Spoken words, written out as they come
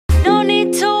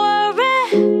need to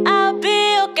worry, I'll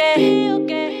be okay.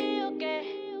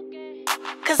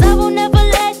 Cause I will never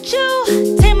let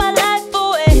you take my life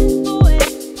away.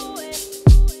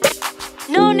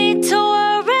 No need to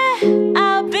worry,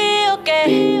 I'll be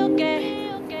okay.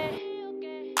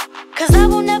 Cause I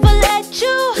will never let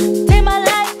you take my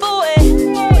life away.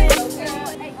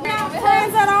 Not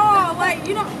friends at all. Like,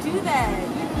 you don't do that.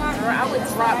 I would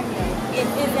drop you.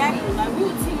 Exactly. Like, we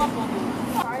would team up on you.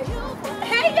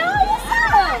 Hey, y'all, what's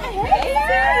up? Hey, I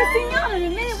ain't seen y'all in a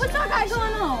minute. What y'all got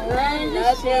going on?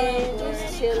 Nothing.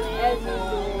 Just chilling as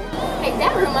usual. Hey,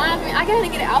 that reminds me, I gotta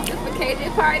get an outfit for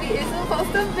KJ party. It's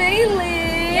supposed to be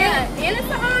lit. Yeah, and it's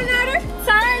an honor.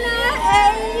 Turn up.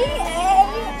 Hey.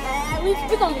 We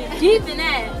gonna be deep in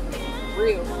that.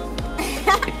 Real.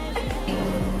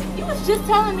 You was just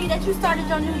telling me that you started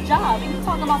your new job and you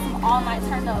talking about some all-night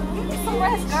turn up. You need some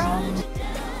rest, girl.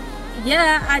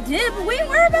 Yeah, I did, but we ain't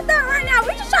worried about that right now.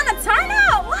 We just trying to turn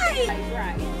up, like.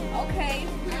 Right. Okay.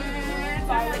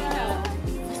 Already know.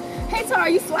 Hey, Tara,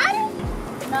 you sliding?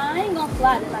 Nah, I ain't gonna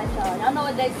slide tonight, y'all. Y'all know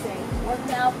what they say. Work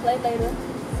now, play later.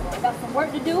 So I got some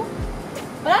work to do.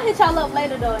 But I'll hit y'all up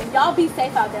later, though. And y'all be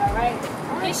safe out there, alright?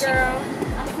 Hey, girl.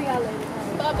 I'll see y'all later.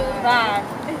 Bye-bye. Bye.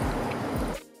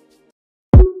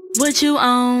 What you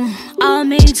own, all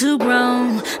made too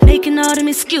grown, making all them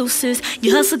excuses.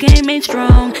 Your hustle game ain't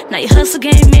strong, now your hustle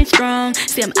game ain't strong.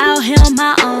 See, I'm out here on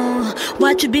my own,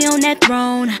 watch you be on that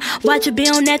throne, watch you be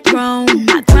on that throne.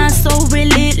 My grind so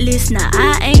relentless, now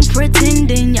I ain't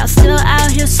pretending. Y'all still out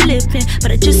here slipping,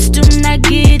 but I just do not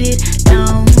get it,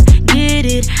 don't get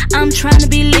it. I'm trying to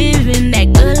be living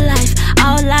that good life,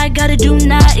 all I gotta do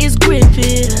now is grip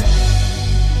it.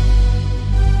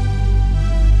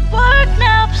 Work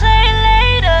now, play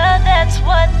later, that's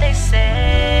what they say.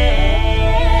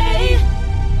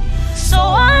 So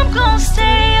I'm gonna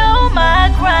stay on my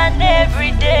grind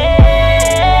every day.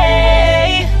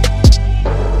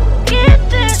 Get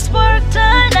this work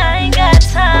done, I ain't got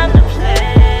time to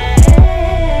play.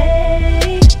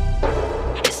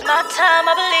 It's my time,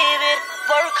 I believe it.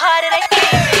 Work hard and I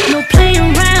give it. No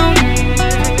playing around,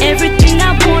 everything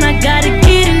I want, I gotta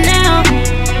get it now.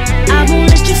 I won't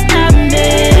let you stop me.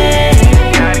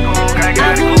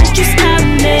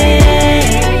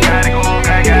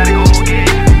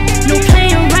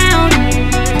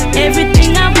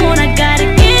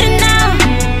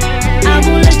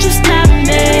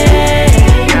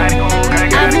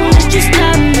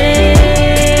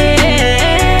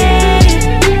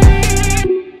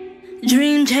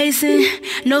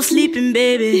 No sleeping,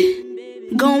 baby.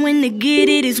 Going to get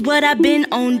it is what I've been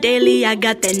on daily. I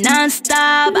got that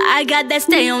non-stop, I got that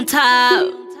stay on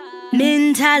top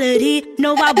mentality.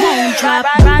 No, I won't drop.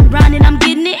 Run and I'm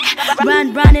getting it.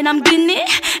 Run and I'm getting it.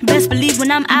 Best believe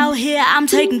when I'm out here, I'm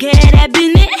taking care of that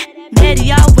business.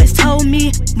 Daddy always told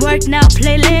me, work now,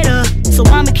 play later. So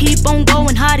I'ma keep on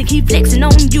going hard and keep flexing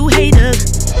on you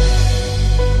haters.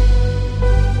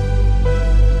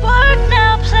 Work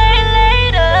now, play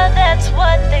later, that's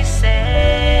what they say.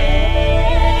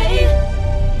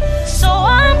 So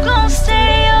I'm gonna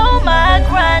stay on my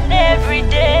grind every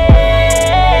day.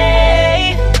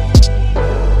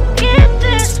 Get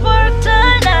this work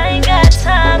done, I ain't got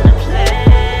time to play.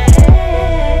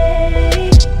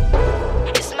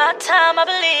 It's my time, I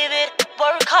believe it.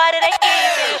 Work hard and I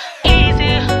give it.